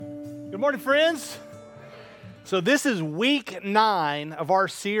Good morning, friends. So this is week 9 of our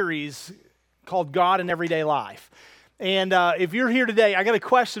series called God in Everyday Life. And if you're here today, I got a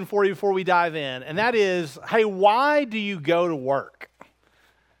question for you before we dive in. And that is, hey, why do you go to work?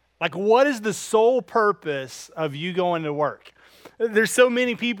 Like, what is the sole purpose of you going to work? There's so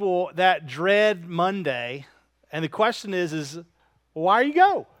many people that dread Monday. And the question is why do you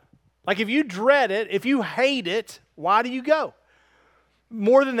go? Like, if you dread it, if you hate it, why do you go?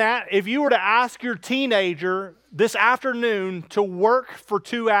 More than that, if you were to ask your teenager this afternoon to work for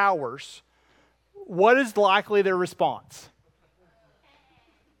 2 hours, what is likely their response?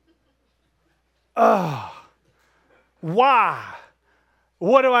 Oh, why?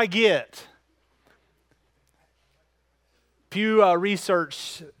 What do I get? Pew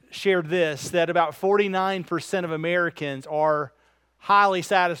Research shared this, that about 49% of Americans are highly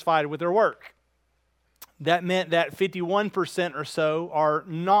satisfied with their work. That meant that 51% or so are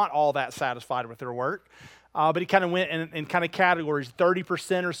not all that satisfied with their work. But it kind of went in kind of categories.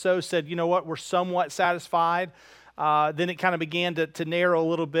 30% or so said, you know what, we're somewhat satisfied. Then it kind of began to narrow a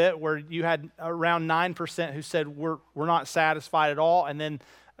little bit, where you had around 9% who said we're not satisfied at all. And then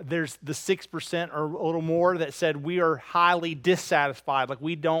there's the 6% or a little more that said we are highly dissatisfied, like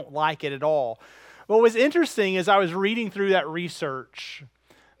we don't like it at all. What was interesting is I was reading through that research.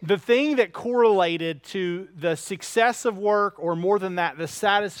 The thing that correlated to the success of work, or more than that, the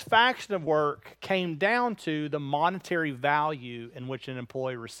satisfaction of work, came down to the monetary value in which an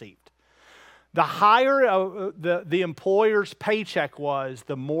employee received. The higher the employer's paycheck was,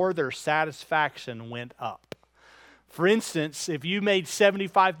 the more their satisfaction went up. For instance, if you made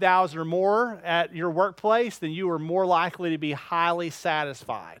 $75,000 or more at your workplace, then you were more likely to be highly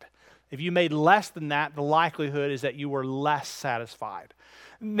satisfied. If you made less than that, the likelihood is that you were less satisfied.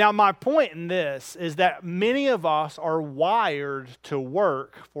 Now, my point in this is that many of us are wired to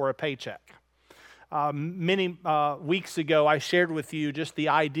work for a paycheck. Many weeks ago, I shared with you just the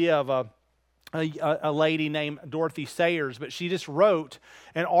idea of a lady named Dorothy Sayers, but she just wrote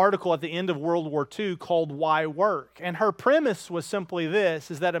an article at the end of World War II called Why Work? And her premise was simply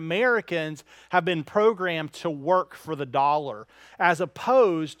this, is that Americans have been programmed to work for the dollar as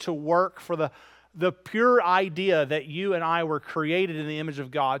opposed to work for the pure idea that you and I were created in the image of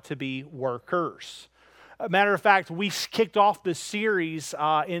God to be workers. As a matter of fact, we kicked off this series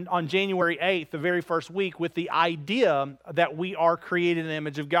on January 8th, the very first week, with the idea that we are created in the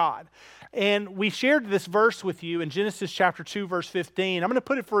image of God. And we shared this verse with you in Genesis chapter 2, verse 15. I'm going to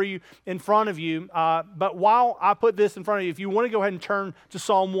put it for you in front of you. But while I put this in front of you, if you want to go ahead and turn to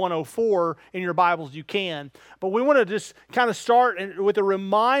Psalm 104 in your Bibles, you can. But we want to just kind of start with a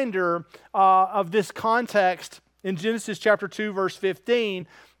reminder of this context in Genesis chapter 2, verse 15,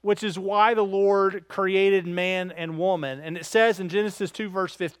 which is why the Lord created man and woman. And it says in Genesis 2,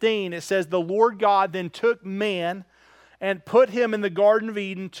 verse 15, it says, "The Lord God then took man and put him in the Garden of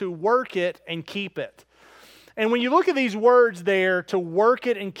Eden to work it and keep it." And when you look at these words there, to work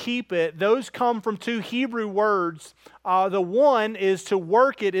it and keep it, those come from two Hebrew words. The one is to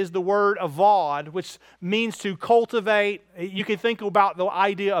work it is the word avad, which means to cultivate. You can think about the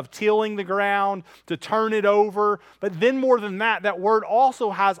idea of tilling the ground, to turn it over. But then more than that, that word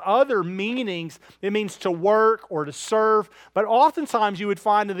also has other meanings. It means to work or to serve. But oftentimes you would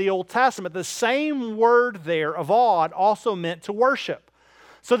find in the Old Testament, the same word there, avad, also meant to worship.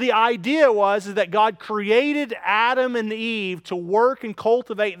 So the idea was that God created Adam and Eve to work and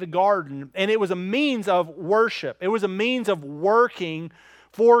cultivate the garden, and it was a means of worship. It was a means of working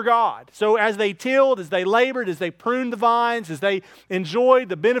for God. So as they tilled, as they labored, as they pruned the vines, as they enjoyed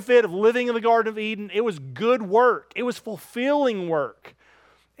the benefit of living in the Garden of Eden, it was good work. It was fulfilling work,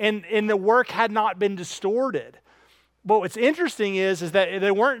 and the work had not been distorted. But what's interesting is that they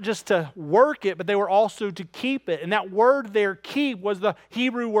weren't just to work it, but they were also to keep it. And that word there, keep, was the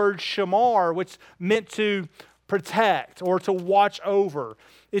Hebrew word shamar, which meant to protect or to watch over.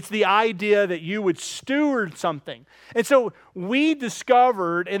 It's the idea that you would steward something. And so we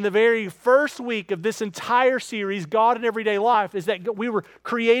discovered in the very first week of this entire series, God in Everyday Life, is that we were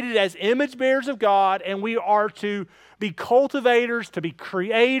created as image bearers of God, and we are to be cultivators, to be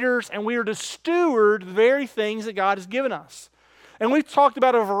creators, and we are to steward the very things that God has given us. And we've talked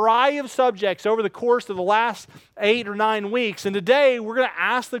about a variety of subjects over the course of the last 8 or 9 weeks. And today we're going to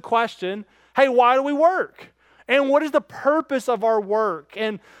ask the question, hey, why do we work? And what is the purpose of our work?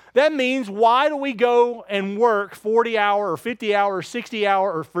 And that means, why do we go and work 40-hour or 50-hour or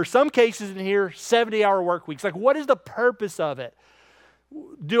 60-hour, or for some cases in here, 70-hour work weeks? Like, what is the purpose of it?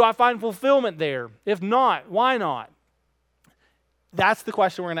 Do I find fulfillment there? If not, why not? That's the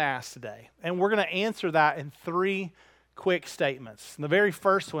question we're going to ask today. And we're going to answer that in 3 quick statements. And the very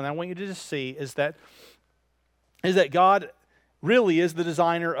first one I want you to just see is that God really is the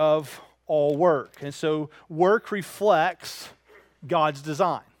designer of all work. And so work reflects God's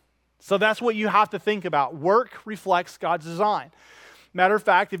design. So that's what you have to think about. Work reflects God's design. Matter of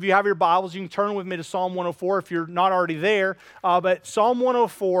fact, if you have your Bibles, you can turn with me to Psalm 104 if you're not already there. But Psalm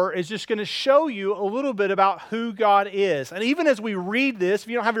 104 is just going to show you a little bit about who God is. And even as we read this, if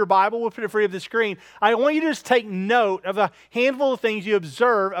you don't have your Bible, we'll put it free of the screen. I want you to just take note of a handful of things you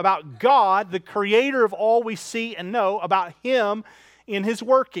observe about God, the creator of all we see and know, about Him in His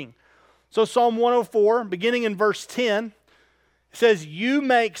working. So Psalm 104, beginning in verse 10, it says, "You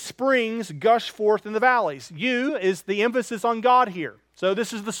make springs gush forth in the valleys." You is the emphasis on God here. So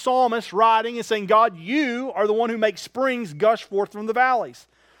this is the psalmist writing and saying, God, you are the one who makes springs gush forth from the valleys.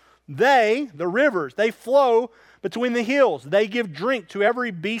 They, the rivers, they flow between the hills. They give drink to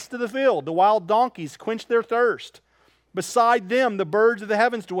every beast of the field. The wild donkeys quench their thirst. Beside them, the birds of the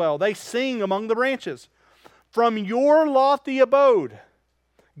heavens dwell. They sing among the branches. From your lofty abode,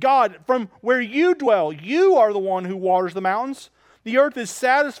 God, from where you dwell, you are the one who waters the mountains. The earth is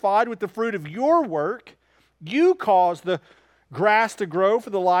satisfied with the fruit of your work. You cause the grass to grow for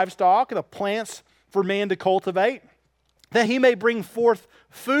the livestock and the plants for man to cultivate, that he may bring forth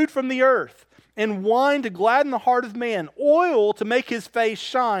food from the earth, and wine to gladden the heart of man, oil to make his face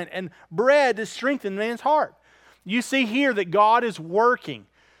shine, and bread to strengthen man's heart. You see here that God is working.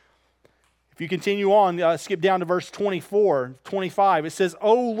 If you continue on, skip down to verse 24, 25, it says,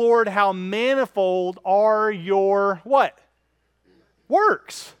 "O Lord, how manifold are your" what?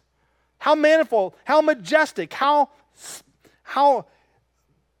 Works. How manifold, how majestic, how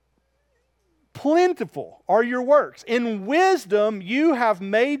plentiful are your works. In wisdom you have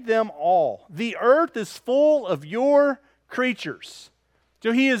made them all. The earth is full of your creatures.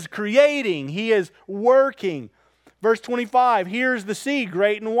 So He is creating, He is working. Verse 25, "Here's the sea,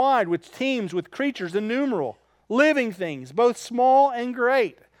 great and wide, which teems with creatures innumerable, living things, both small and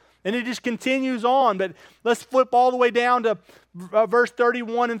great." And it just continues on, but let's flip all the way down to verse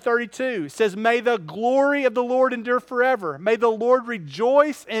 31 and 32. It says, "May the glory of the Lord endure forever. May the Lord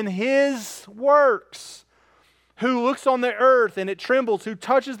rejoice in His works. Who looks on the earth and it trembles, who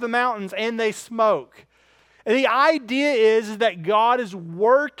touches the mountains and they smoke." And the idea is that God is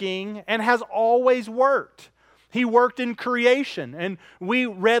working and has always worked. He worked in creation. And we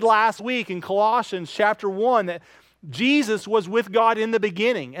read last week in Colossians chapter 1 that Jesus was with God in the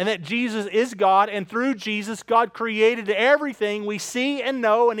beginning, and that Jesus is God, and through Jesus, God created everything we see and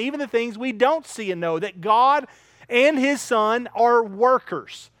know, and even the things we don't see and know, that God and His Son are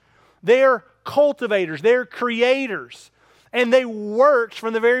workers. They're cultivators, they're creators, and they worked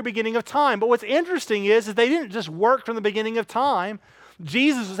from the very beginning of time. But what's interesting is that they didn't just work from the beginning of time.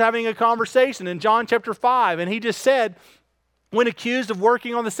 Jesus was having a conversation in John chapter 5, and He just said, when accused of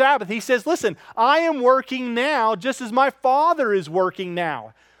working on the Sabbath, He says, listen, I am working now just as my Father is working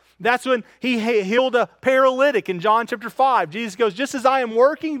now. That's when He healed a paralytic in John chapter 5. Jesus goes, just as I am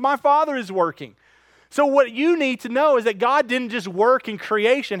working, my Father is working. So what you need to know is that God didn't just work in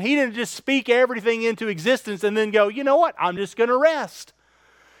creation. He didn't just speak everything into existence and then go, you know what, I'm just going to rest.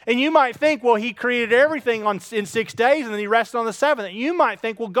 And you might think, well, He created everything in 6 days and then He rested on the seventh. And you might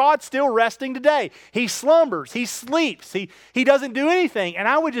think, well, God's still resting today. He slumbers, He sleeps, He doesn't do anything. And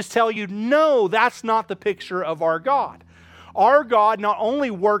I would just tell you, no, that's not the picture of our God. Our God not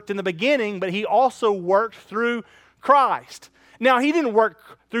only worked in the beginning, but He also worked through Christ. Now, He didn't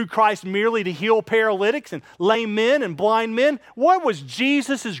work through Christ merely to heal paralytics and lame men and blind men. What was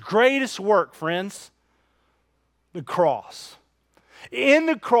Jesus' greatest work, friends? The cross. In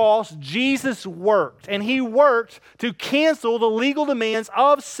the cross, Jesus worked, and He worked to cancel the legal demands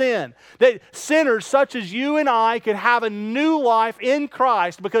of sin, that sinners such as you and I could have a new life in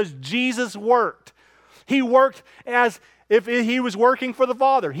Christ because Jesus worked. He worked as if He was working for the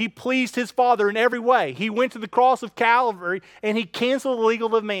Father. He pleased His Father in every way. He went to the cross of Calvary, and He canceled the legal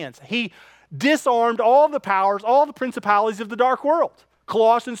demands. He disarmed all the powers, all the principalities of the dark world.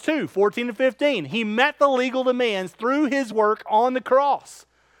 Colossians 2, 14 and 15. He met the legal demands through His work on the cross.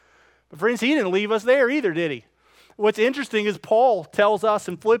 But friends, He didn't leave us there either, did He? What's interesting is Paul tells us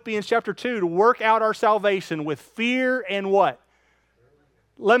in Philippians chapter 2 to work out our salvation with fear and what?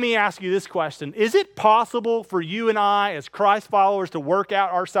 Let me ask you this question. Is it possible for you and I as Christ followers to work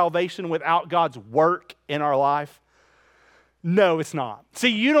out our salvation without God's work in our life? No, it's not. See,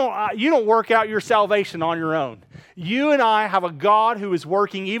 you don't work out your salvation on your own. You and I have a God who is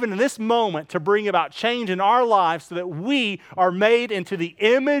working even in this moment to bring about change in our lives so that we are made into the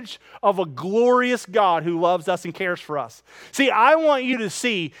image of a glorious God who loves us and cares for us. See, I want you to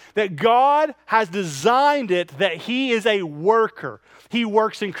see that God has designed it that He is a worker. He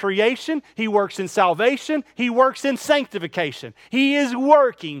works in creation. He works in salvation. He works in sanctification. He is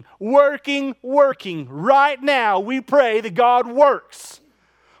working. Right now, we pray that God works.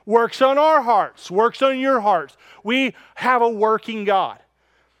 Works on our hearts. Works on your hearts. We have a working God.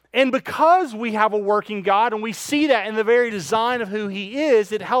 And because we have a working God, and we see that in the very design of who He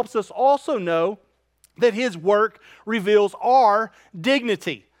is, it helps us also know that His work reveals our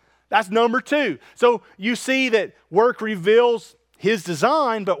dignity. That's number 2. So you see that work reveals His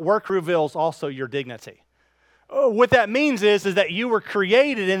design, but work reveals also your dignity. What that means is that you were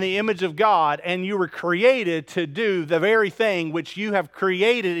created in the image of God, and you were created to do the very thing which you have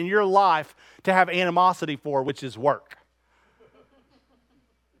created in your life to have animosity for, which is work.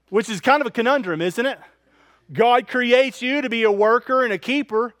 Which is kind of a conundrum, isn't it? God creates you to be a worker and a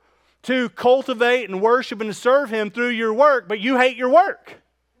keeper, to cultivate and worship and to serve Him through your work, but you hate your work.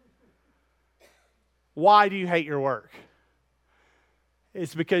 Why do you hate your work?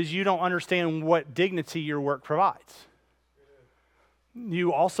 It's because you don't understand what dignity your work provides.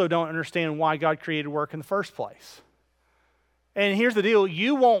 You also don't understand why God created work in the first place. And here's the deal.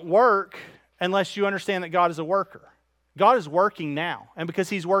 You won't work unless you understand that God is a worker. God is working now. And because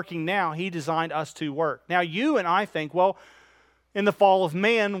He's working now, He designed us to work. Now, you and I think, well, in the fall of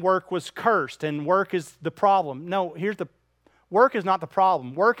man, work was cursed and work is the problem. No, work is not the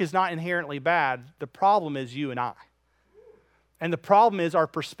problem. Work is not inherently bad. The problem is you and I. And the problem is our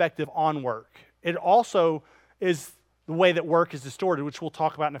perspective on work. It also is the way that work is distorted, which we'll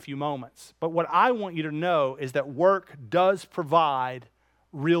talk about in a few moments. But what I want you to know is that work does provide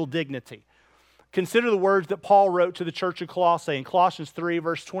real dignity. Consider the words that Paul wrote to the church of Colossae in Colossians 3,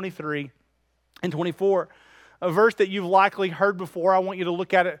 verse 23 and 24. A verse that you've likely heard before. I want you to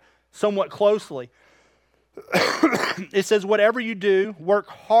look at it somewhat closely. It says, whatever you do, work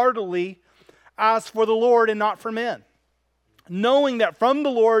heartily as for the Lord and not for men, knowing that from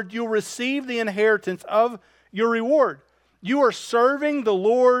the Lord you'll receive the inheritance of your reward. You are serving the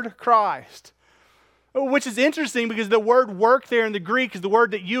Lord Christ. Which is interesting because the word work there in the Greek is the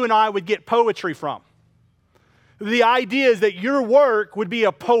word that you and I would get poetry from. The idea is that your work would be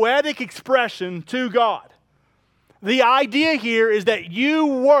a poetic expression to God. The idea here is that you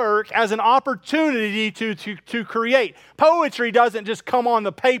work as an opportunity to create. Poetry doesn't just come on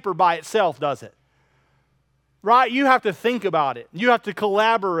the paper by itself, does it? Right? You have to think about it. You have to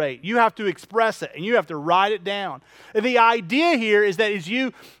collaborate. You have to express it. And you have to write it down. And the idea here is that as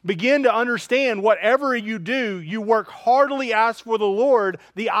you begin to understand whatever you do, you work heartily as for the Lord.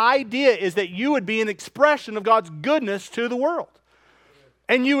 The idea is that you would be an expression of God's goodness to the world.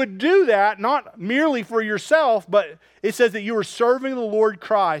 And you would do that not merely for yourself, but it says that you are serving the Lord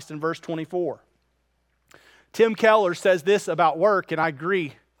Christ in verse 24. Tim Keller says this about work, and I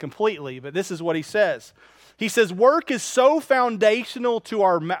agree completely, but this is what he says. He says, work is so foundational to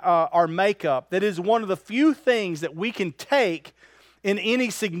our makeup that it is one of the few things that we can take in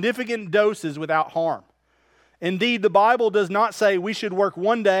any significant doses without harm. Indeed, the Bible does not say we should work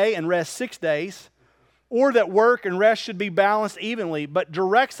 1 day and rest 6 days, or that work and rest should be balanced evenly, but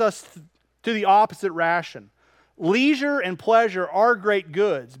directs us to the opposite ration. Leisure and pleasure are great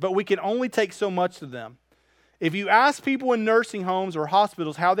goods, but we can only take so much of them. If you ask people in nursing homes or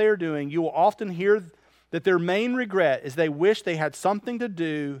hospitals how they are doing, you will often hear that their main regret is they wish they had something to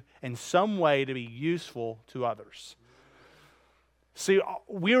do in some way to be useful to others. See,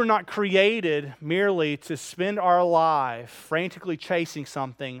 we are not created merely to spend our life frantically chasing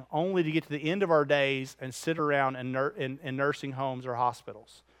something only to get to the end of our days and sit around in nursing homes or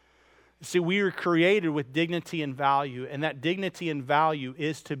hospitals. See, we are created with dignity and value, and that dignity and value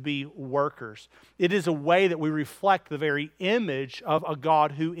is to be workers. It is a way that we reflect the very image of a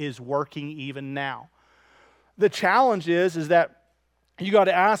God who is working even now. The challenge is that you got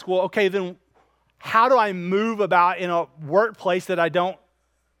to ask, well, okay, then how do I move about in a workplace that I don't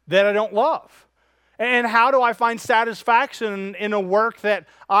love? And how do I find satisfaction in a work that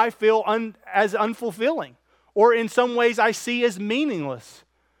I feel as unfulfilling, or in some ways I see as meaningless?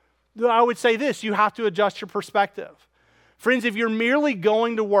 I would say this: you have to adjust your perspective. Friends, if you're merely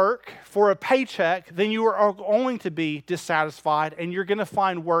going to work for a paycheck, then you are going to be dissatisfied and you're going to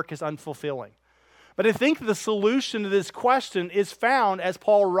find work as unfulfilling. But I think the solution to this question is found as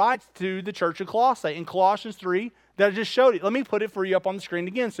Paul writes to the church of Colossae in Colossians 3, that I just showed you. Let me put it for you up on the screen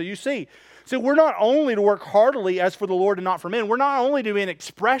again so you see. So we're not only to work heartily as for the Lord and not for men. We're not only to be an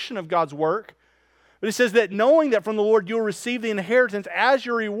expression of God's work, but it says that knowing that from the Lord you will receive the inheritance as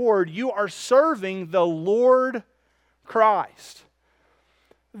your reward, you are serving the Lord Christ.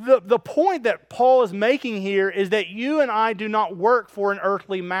 The point that Paul is making here is that you and I do not work for an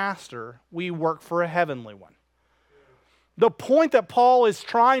earthly master. We work for a heavenly one. The point that Paul is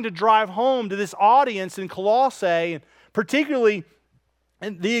trying to drive home to this audience in Colossae, and particularly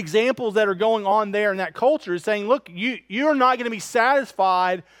the examples that are going on there in that culture, is saying, look, you're not going to be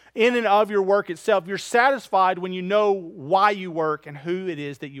satisfied in and of your work itself. You're satisfied when you know why you work and who it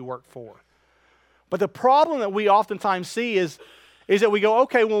is that you work for. But the problem that we oftentimes see is that we go,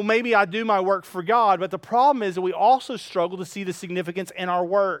 okay, well, maybe I do my work for God, but the problem is that we also struggle to see the significance in our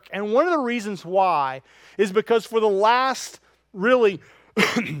work. And one of the reasons why is because for the last, really,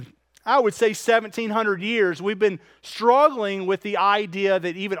 I would say 1,700 years, we've been struggling with the idea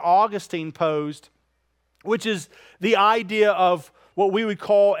that even Augustine posed, which is the idea of what we would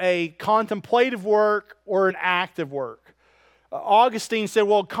call a contemplative work or an active work. Augustine said,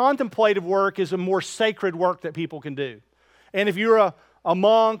 well, contemplative work is a more sacred work that people can do. And if you're a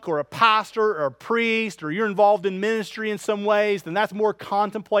monk or a pastor or a priest or you're involved in ministry in some ways, then that's more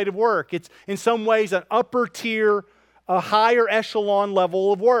contemplative work. It's in some ways an upper tier, a higher echelon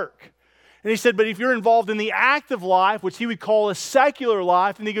level of work. And he said, but if you're involved in the active life, which he would call a secular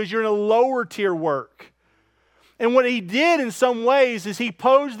life, and he goes, you're in a lower tier work. And what he did in some ways is he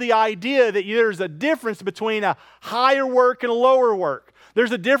posed the idea that there's a difference between a higher work and a lower work.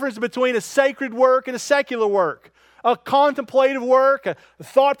 There's a difference between a sacred work and a secular work. A contemplative work, a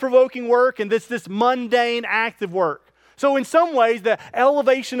thought-provoking work, and this mundane active work. So in some ways, the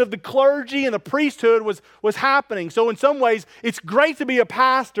elevation of the clergy and the priesthood was happening. So in some ways, it's great to be a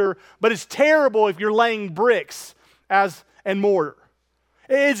pastor, but it's terrible if you're laying bricks and mortar.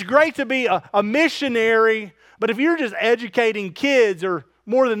 It's great to be a missionary, but if you're just educating kids, or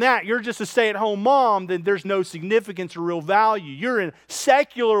more than that, you're just a stay-at-home mom, then there's no significance or real value. You're in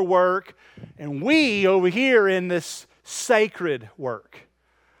secular work, and we over here in this sacred work.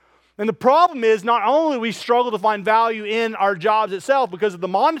 And the problem is not only we struggle to find value in our jobs itself because of the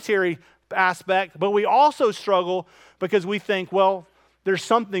monetary aspect, but we also struggle because we think, well, there's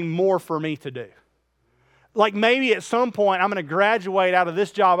something more for me to do. Like maybe at some point I'm going to graduate out of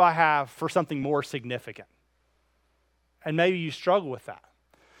this job I have for something more significant. And maybe you struggle with that.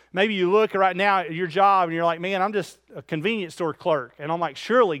 Maybe you look right now at your job and you're like, man, I'm just a convenience store clerk. And I'm like,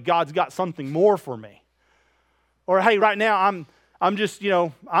 surely God's got something more for me. Or, hey, right now I'm just,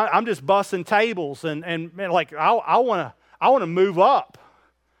 I'm just bussing tables and like I want to move up.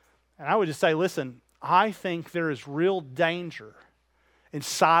 And I would just say, listen, I think there is real danger in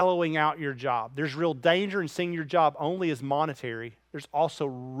siloing out your job. There's real danger in seeing your job only as monetary. There's also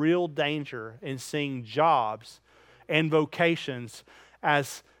real danger in seeing jobs and vocations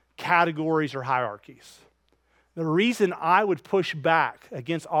as categories or hierarchies. The reason I would push back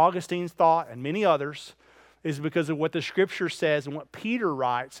against Augustine's thought and many others is because of what the Scripture says and what Peter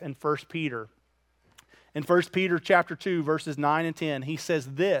writes in 1 Peter. In 1 Peter chapter 2, verses 9 and 10, he says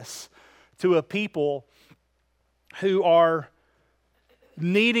this to a people who are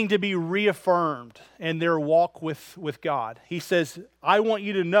needing to be reaffirmed in their walk with God. He says, I want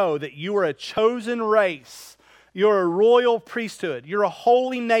you to know that you are a chosen race. You're a royal priesthood. You're a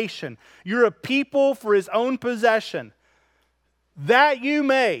holy nation. You're a people for His own possession, that you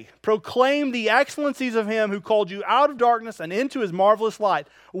may proclaim the excellencies of Him who called you out of darkness and into His marvelous light.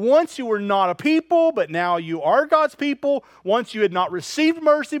 Once you were not a people, but now you are God's people. Once you had not received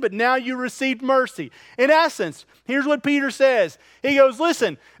mercy, but now you received mercy. In essence, here's what Peter says. He goes,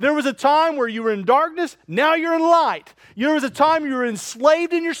 listen, there was a time where you were in darkness, now you're in light. There was a time you were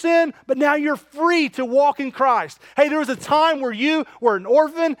enslaved in your sin, but now you're free to walk in Christ. Hey, there was a time where you were an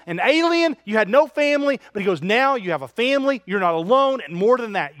orphan, an alien, you had no family, but he goes, now you have a family, you're not alone, and more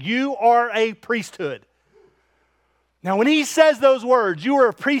than that, you are a priesthood. Now, when he says those words, you are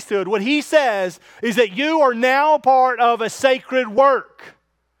a priesthood, what he says is that you are now part of a sacred work.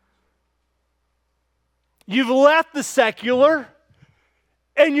 You've left the secular,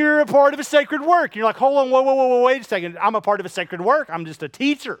 and you're a part of a sacred work. You're like, hold on, whoa, wait a second. I'm a part of a sacred work. I'm just a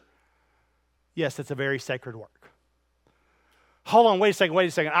teacher. Yes, it's a very sacred work. Hold on, wait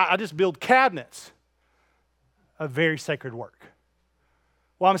a second. I just build cabinets. A very sacred work.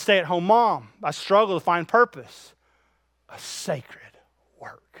 Well, I'm a stay-at-home mom. I struggle to find purpose. A sacred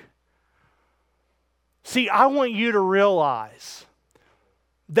work. See, I want you to realize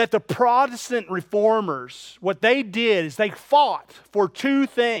that the Protestant reformers, what they did is they fought for two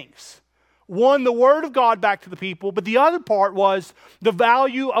things. One, the word of God back to the people, but the other part was the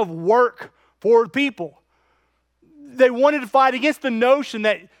value of work for the people. They wanted to fight against the notion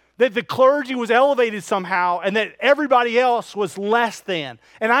that the clergy was elevated somehow and that everybody else was less than.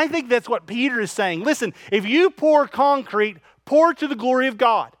 And I think that's what Peter is saying. Listen, if you pour concrete, pour it to the glory of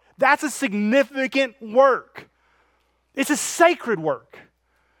God. That's a significant work. It's a sacred work.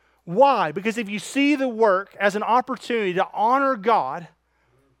 Why? Because if you see the work as an opportunity to honor God,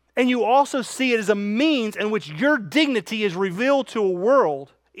 and you also see it as a means in which your dignity is revealed to a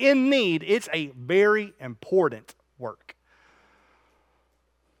world in need, it's a very important work.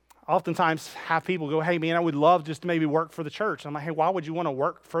 I oftentimes have people go, hey man, I would love just to maybe work for the church. I'm like, hey, why would you want to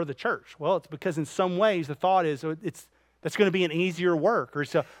work for the church? Well, it's because in some ways the thought is that's going to be an easier work, or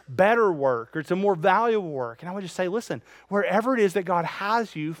it's a better work, or it's a more valuable work. And I would just say, listen, wherever it is that God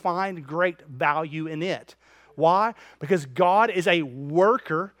has you, find great value in it. Why? Because God is a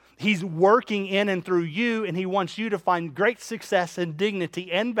worker. He's working in and through you, and He wants you to find great success and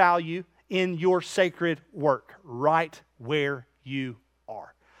dignity and value in your sacred work, right where you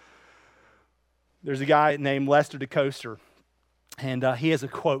are. There's a guy named Lester DeCoster, and he has a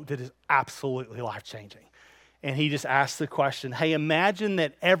quote that is absolutely life-changing. And he just asks the question, hey, imagine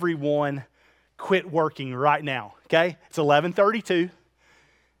that everyone quit working right now, okay? It's 11:32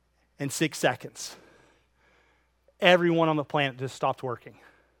 and 6 seconds. Everyone on the planet just stopped working.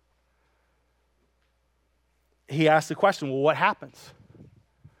 He asks the question, well, what happens?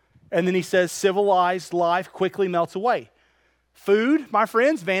 And then he says, civilized life quickly melts away. Food, my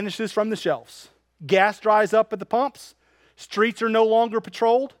friends, vanishes from the shelves. Gas dries up at the pumps. Streets are no longer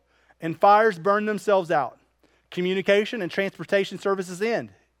patrolled. And fires burn themselves out. Communication and transportation services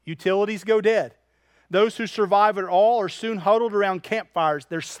end. Utilities go dead. Those who survive at all are soon huddled around campfires.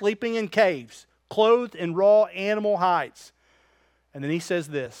 They're sleeping in caves, clothed in raw animal hides. And then he says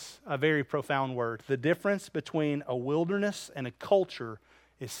this, a very profound word. The difference between a wilderness and a culture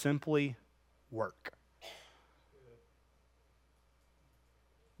is simply work.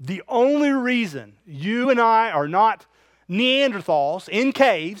 The only reason you and I are not Neanderthals in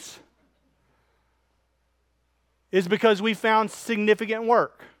caves is because we found significant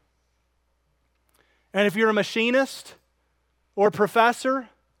work. And if you're a machinist or a professor,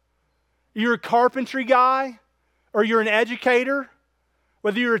 you're a carpentry guy, or you're an educator,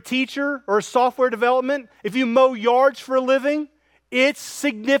 whether you're a teacher or a software development, if you mow yards for a living, it's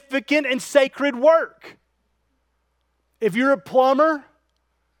significant and sacred work. If you're a plumber,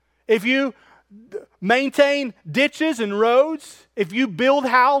 if you maintain ditches and roads, if you build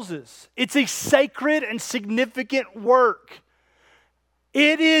houses, it's a sacred and significant work.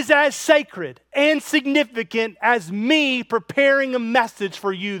 It is as sacred and significant as me preparing a message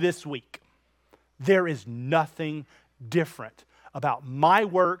for you this week. There is nothing different about my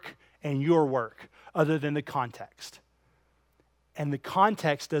work and your work other than the context. And the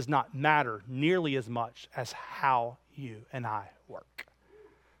context does not matter nearly as much as how you and I work.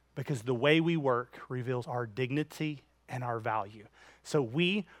 Because the way we work reveals our dignity and our value. So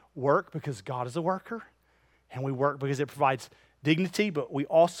we work because God is a worker, and we work because it provides dignity, but we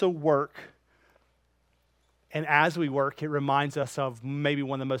also work, and as we work, it reminds us of maybe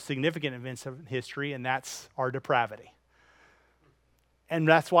one of the most significant events of history, and that's our depravity. And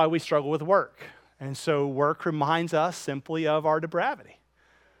that's why we struggle with work. And so work reminds us simply of our depravity.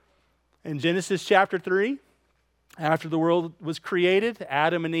 In Genesis chapter 3, after the world was created,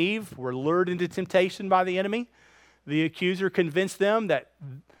 Adam and Eve were lured into temptation by the enemy. The accuser convinced them that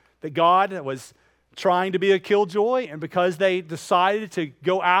God was trying to be a killjoy, and because they decided to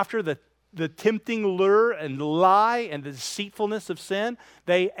go after the tempting lure and the lie and the deceitfulness of sin,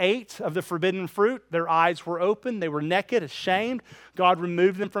 they ate of the forbidden fruit. Their eyes were open. They were naked, ashamed. God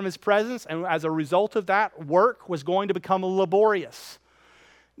removed them from His presence, and as a result of that, work was going to become laborious.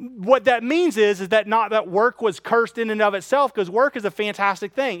 What that means is that not that work was cursed in and of itself, because work is a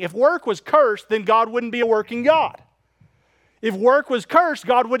fantastic thing. If work was cursed, then God wouldn't be a working God. If work was cursed,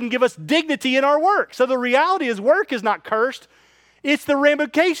 God wouldn't give us dignity in our work. So the reality is work is not cursed. It's the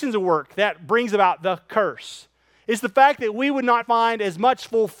ramifications of work that brings about the curse. It's the fact that we would not find as much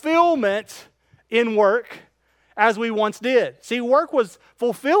fulfillment in work as we once did. See, work was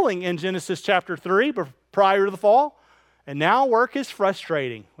fulfilling in Genesis chapter 3 prior to the fall. And now work is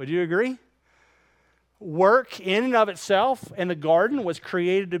frustrating. Would you agree? Work in and of itself in the garden was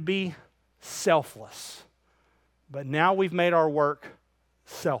created to be selfless. But now we've made our work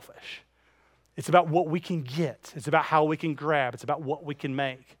selfish. It's about what we can get. It's about how we can grab. It's about what we can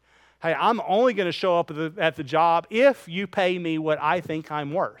make. Hey, I'm only going to show up at the job if you pay me what I think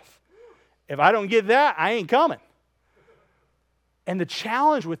I'm worth. If I don't get that, I ain't coming. And the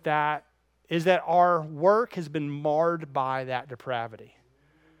challenge with that is that our work has been marred by that depravity.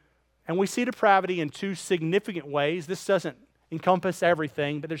 And we see depravity in two significant ways. This doesn't encompass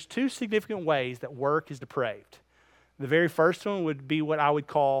everything, but there's two significant ways that work is depraved. The very first one would be what I would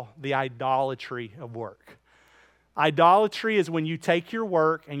call the idolatry of work. Idolatry is when you take your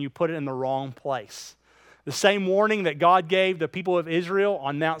work and you put it in the wrong place. The same warning that God gave the people of Israel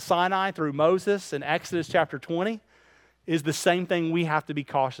on Mount Sinai through Moses in Exodus chapter 20 is the same thing we have to be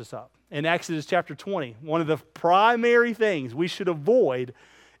cautious of. In Exodus chapter 20, one of the primary things we should avoid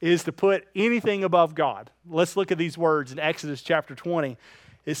is to put anything above God. Let's look at these words in Exodus chapter 20.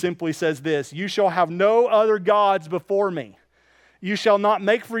 It simply says this, "You shall have no other gods before me. You shall not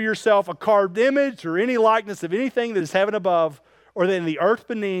make for yourself a carved image or any likeness of anything that is heaven above, or that in the earth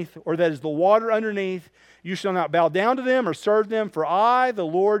beneath, or that is the water underneath. You shall not bow down to them or serve them, for I, the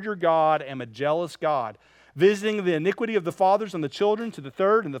Lord your God, am a jealous God, visiting the iniquity of the fathers on the children to the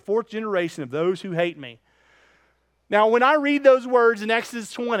third and the fourth generation of those who hate me." Now, when I read those words in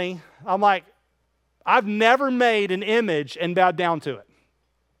Exodus 20, I'm like, I've never made an image and bowed down to it.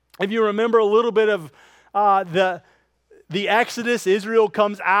 If you remember a little bit of the Exodus, Israel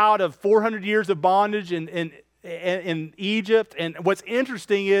comes out of 400 years of bondage in Egypt. And what's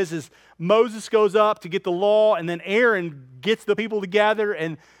interesting is Moses goes up to get the law, and then Aaron gets the people together,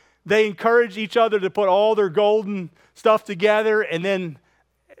 and they encourage each other to put all their golden stuff together, and then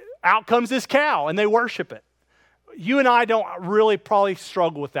out comes this cow, and they worship it. You and I don't really probably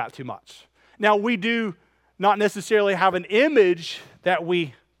struggle with that too much. Now, we do not necessarily have an image that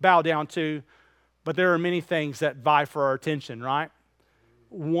we bow down to, but there are many things that vie for our attention, right?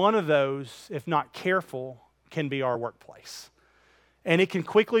 One of those, if not careful, can be our workplace. And it can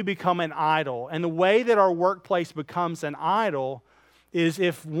quickly become an idol. And the way that our workplace becomes an idol is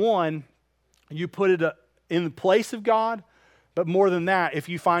if, one, you put it in the place of God, but more than that, if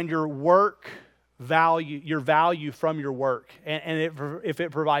you find your value from your work, and if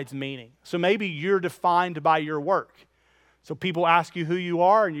it provides meaning. So maybe you're defined by your work. So people ask you who you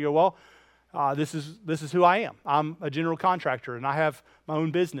are, and you go, well, this is who I am. I'm a general contractor, and I have my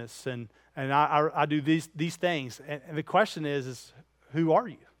own business, and I do these things. And the question is who are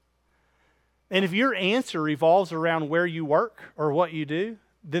you? And if your answer revolves around where you work or what you do,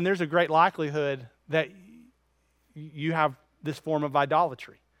 then there's a great likelihood that you have this form of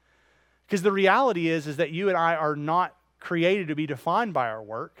idolatry. Because the reality is that you and I are not created to be defined by our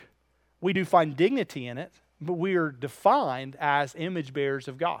work. We do find dignity in it, but we are defined as image bearers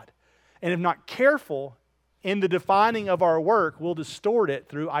of God. And if not careful in the defining of our work, we'll distort it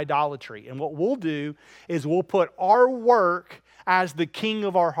through idolatry. And what we'll do is we'll put our work as the king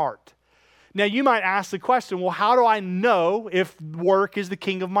of our heart. Now, you might ask the question, well, how do I know if work is the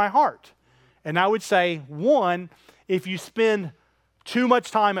king of my heart? And I would say, one, if you spend too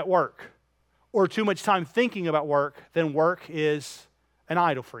much time at work or too much time thinking about work, then work is an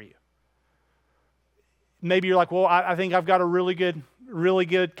idol for you. Maybe you're like, well, I think I've got a really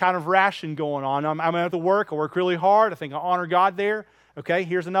good kind of ration going on. I'm at the work, I work really hard, I think I honor God there. Okay,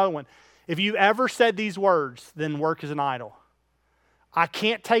 here's another one. If you ever said these words, then work is an idol. I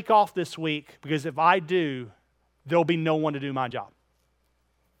can't take off this week because if I do, there'll be no one to do my job.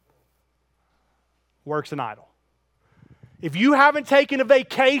 Work's an idol. If you haven't taken a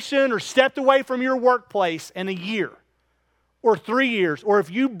vacation or stepped away from your workplace in a year or 3 years, or if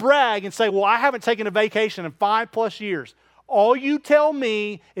you brag and say, well, I haven't taken a vacation in 5+ years, all you tell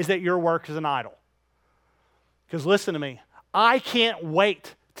me is that your work is an idol. Because listen to me, I can't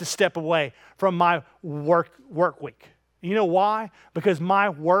wait to step away from my work week. You know why? Because my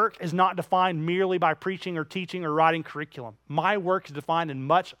work is not defined merely by preaching or teaching or writing curriculum. My work is defined in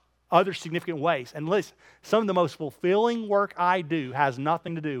much other significant ways. And listen, some of the most fulfilling work I do has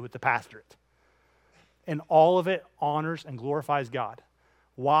nothing to do with the pastorate. And all of it honors and glorifies God.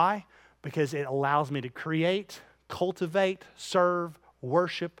 Why? Because it allows me to create, cultivate, serve,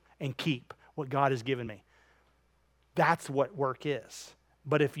 worship, and keep what God has given me. That's what work is.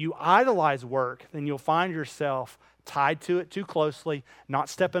 But if you idolize work, then you'll find yourself tied to it too closely, not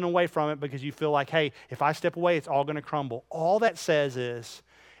stepping away from it because you feel like, hey, if I step away, it's all going to crumble. All that says is,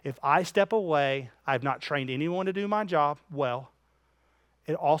 if I step away, I've not trained anyone to do my job well.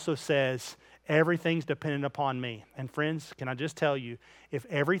 It also says everything's dependent upon me. And friends, can I just tell you, if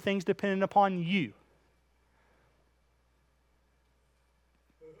everything's dependent upon you,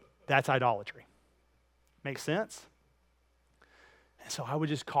 that's idolatry. Make sense? And so I would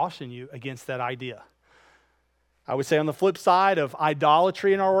just caution you against that idea. I would say on the flip side of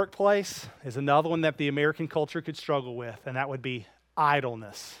idolatry in our workplace is another one that the American culture could struggle with, and that would be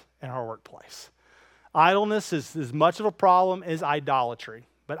idleness in our workplace. Idleness is as much of a problem as idolatry.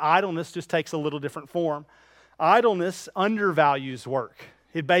 but idleness just takes a little different form. Idleness undervalues work.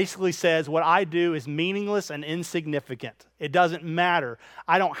 It basically says what I do is meaningless and insignificant. It doesn't matter.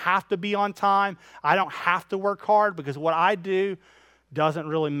 I don't have to be on time. I don't have to work hard because what I do doesn't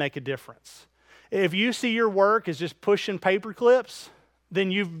really make a difference. If you see your work as just pushing paper clips,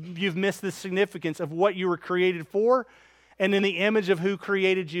 then you've missed the significance of what you were created for and in the image of who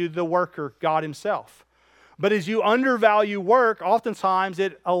created you, the worker, God himself. But as you undervalue work, oftentimes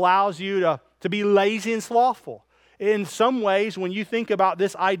it allows you to be lazy and slothful. In some ways, when you think about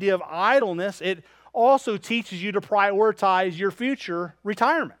this idea of idleness, it also teaches you to prioritize your future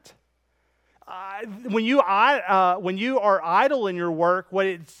retirement. When you are idle in your work, what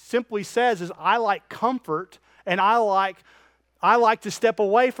it simply says is, I like comfort and I like to step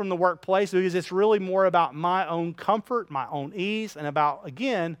away from the workplace because it's really more about my own comfort, my own ease, and about,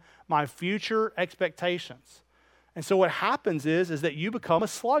 again, my future expectations. And so what happens is that you become a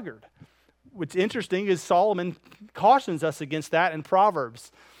sluggard. What's interesting is Solomon cautions us against that in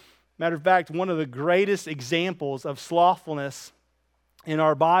Proverbs. Matter of fact, one of the greatest examples of slothfulness in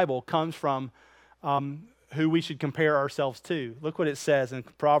our Bible comes from who we should compare ourselves to. Look what it says in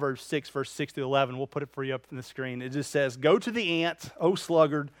Proverbs 6, verse 6 to 11. We'll put it for you up on the screen. It just says, "Go to the ant, O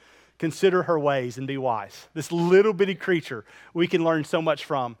sluggard, consider her ways and be wise." This little bitty creature we can learn so much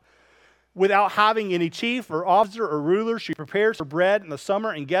from. "Without having any chief or officer or ruler, she prepares her bread in the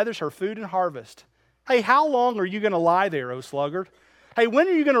summer and gathers her food in harvest. Hey, how long are you going to lie there, O sluggard? Hey, when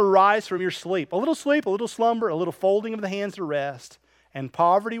are you going to rise from your sleep? A little slumber, a little folding of the hands to rest, and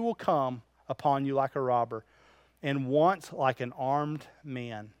poverty will come upon you like a robber, and want like an armed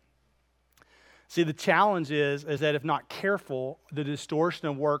man." See, the challenge is that if not careful, the distortion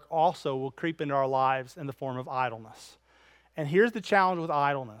of work also will creep into our lives in the form of idleness. And here's the challenge with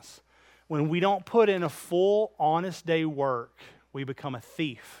idleness. When we don't put in a full, honest day work, we become a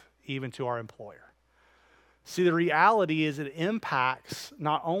thief, even to our employer. See, the reality is it impacts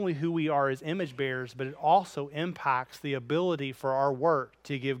not only who we are as image bearers, but it also impacts the ability for our work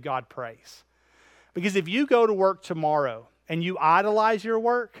to give God praise. Because if you go to work tomorrow and you idolize your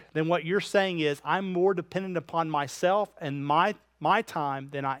work, then what you're saying is, I'm more dependent upon myself and my time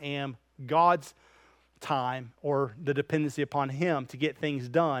than I am God's time or the dependency upon Him to get things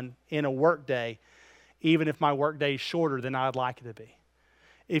done in a work day, even if my work day is shorter than I'd like it to be.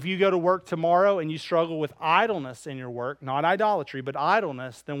 If you go to work tomorrow and you struggle with idleness in your work, not idolatry, but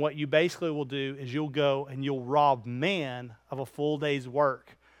idleness, then what you basically will do is you'll go and you'll rob man of a full day's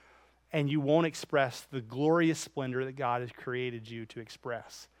work, and you won't express the glorious splendor that God has created you to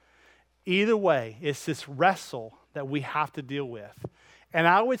express. Either way, it's this wrestle that we have to deal with. And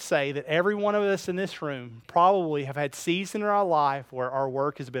I would say that every one of us in this room probably have had seasons in our life where our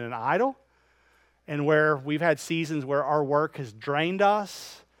work has been an idol, and where we've had seasons where our work has drained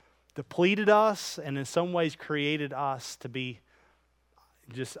us, depleted us, and in some ways created us to be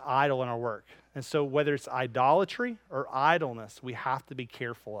just idle in our work. And so whether it's idolatry or idleness, we have to be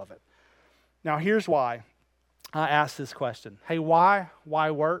careful of it. Now here's why I asked this question. Hey, why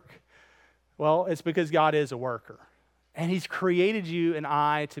work? Well, it's because God is a worker. And He's created you and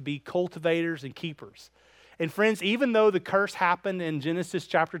I to be cultivators and keepers. And friends, even though the curse happened in Genesis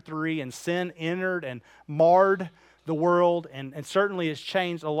chapter 3 and sin entered and marred the world and certainly has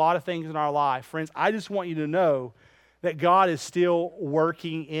changed a lot of things in our life, friends, I just want you to know that God is still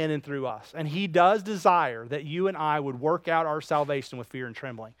working in and through us. And He does desire that you and I would work out our salvation with fear and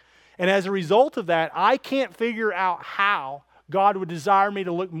trembling. And as a result of that, I can't figure out how God would desire me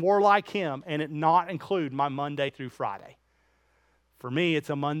to look more like Him and it not include my Monday through Friday. For me,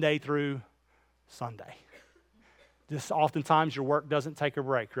 it's a Monday through Sunday. Just oftentimes your work doesn't take a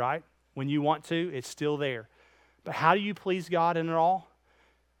break, right? When you want to, it's still there. But how do you please God in it all?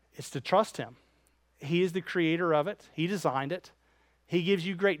 It's to trust Him. He is the creator of it. He designed it. He gives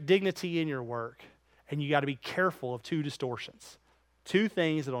you great dignity in your work. And you got to be careful of two distortions. Two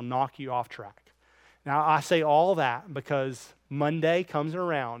things that will knock you off track. Now, I say all that because Monday comes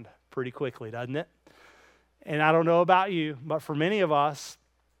around pretty quickly, doesn't it? And I don't know about you, but for many of us,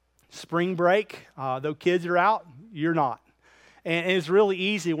 spring break, though kids are out, you're not. And it's really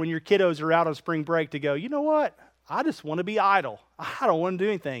easy when your kiddos are out on spring break to go, you know what? I just want to be idle. I don't want to do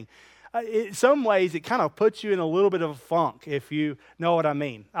anything. In some ways, it kind of puts you in a little bit of a funk, if you know what I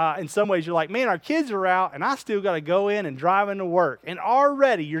mean. In some ways, you're like, man, our kids are out, and I still got to go in and drive into work. And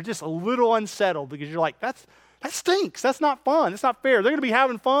already, you're just a little unsettled because you're like, that stinks. That's not fun. That's not fair. They're going to be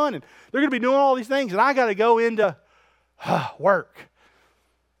having fun, and they're going to be doing all these things, and I got to go into work.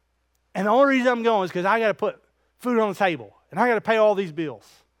 And the only reason I'm going is because I got to put food on the table, and I got to pay all these bills.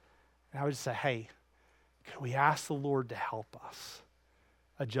 And I would just say, hey, could we ask the Lord to help us?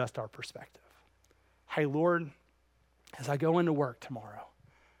 adjust our perspective. Hey, Lord, as I go into work tomorrow,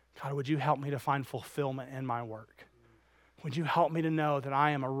 God, would you help me to find fulfillment in my work? Would you help me to know that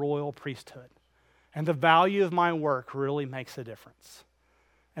I am a royal priesthood and the value of my work really makes a difference?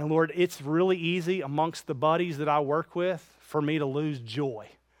 And Lord, it's really easy amongst the buddies that I work with for me to lose joy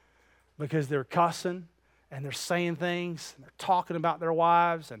because they're cussing and they're saying things and they're talking about their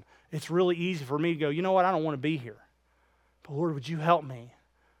wives, and it's really easy for me to go, you know what, I don't want to be here. But Lord, would you help me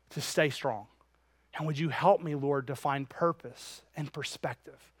to stay strong? And would you help me, Lord, to find purpose and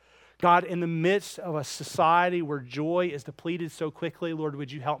perspective? God, in the midst of a society where joy is depleted so quickly, Lord,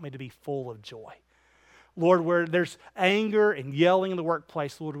 would you help me to be full of joy? Lord, where there's anger and yelling in the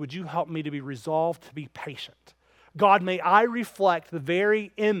workplace, Lord, would you help me to be resolved to be patient? God, may I reflect the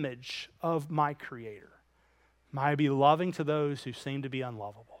very image of my Creator. May I be loving to those who seem to be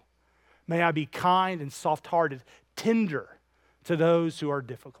unlovable. May I be kind and soft-hearted, tender to those who are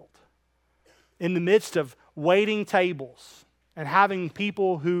difficult. In the midst of waiting tables and having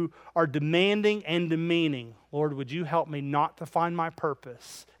people who are demanding and demeaning, Lord, would you help me not to find my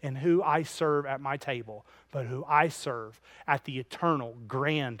purpose in who I serve at my table, but who I serve at the eternal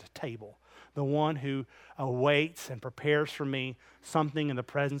grand table, the one who awaits and prepares for me something in the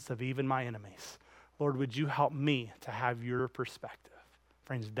presence of even my enemies. Lord, would you help me to have your perspective?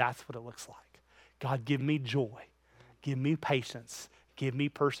 Friends, that's what it looks like. God, give me joy. Give me patience. Give me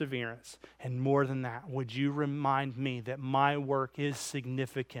perseverance. And more than that, would you remind me that my work is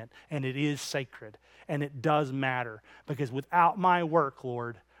significant and it is sacred and it does matter, because without my work,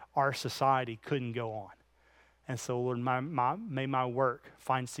 Lord, our society couldn't go on. And so, Lord, may my work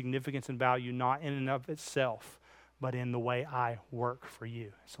find significance and value not in and of itself, but in the way I work for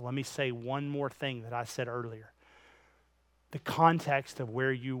you. So let me say one more thing that I said earlier. The context of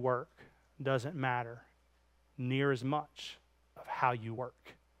where you work doesn't matter near as much of how you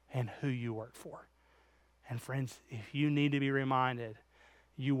work and who you work for. And friends, if you need to be reminded,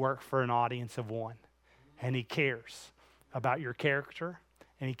 you work for an audience of one, and he cares about your character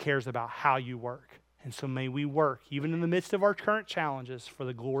and he cares about how you work. And so may we work, even in the midst of our current challenges, for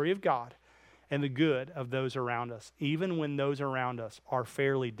the glory of God and the good of those around us, even when those around us are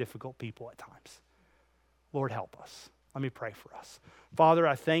fairly difficult people at times. Lord, help us. Let me pray for us. Father,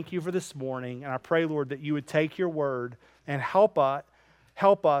 I thank you for this morning, and I pray, Lord, that you would take your word and help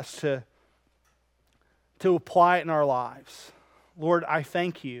us to apply it in our lives. Lord, I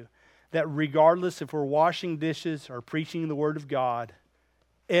thank you that regardless if we're washing dishes or preaching the word of God,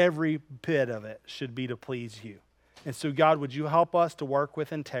 every bit of it should be to please you. And so, God, would you help us to work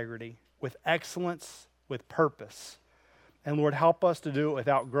with integrity, with excellence, with purpose. And Lord, help us to do it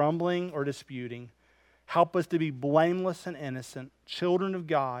without grumbling or disputing. Help us to be blameless and innocent, children of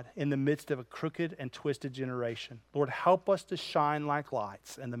God in the midst of a crooked and twisted generation. Lord, help us to shine like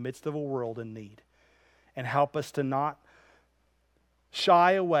lights in the midst of a world in need. And help us to not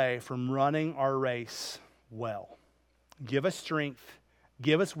shy away from running our race well. Give us strength,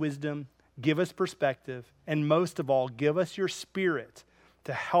 give us wisdom, give us perspective, and most of all, give us your Spirit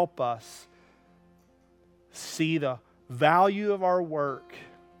to help us see the value of our work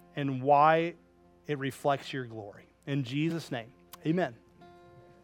and why it reflects your glory. In Jesus' name, amen.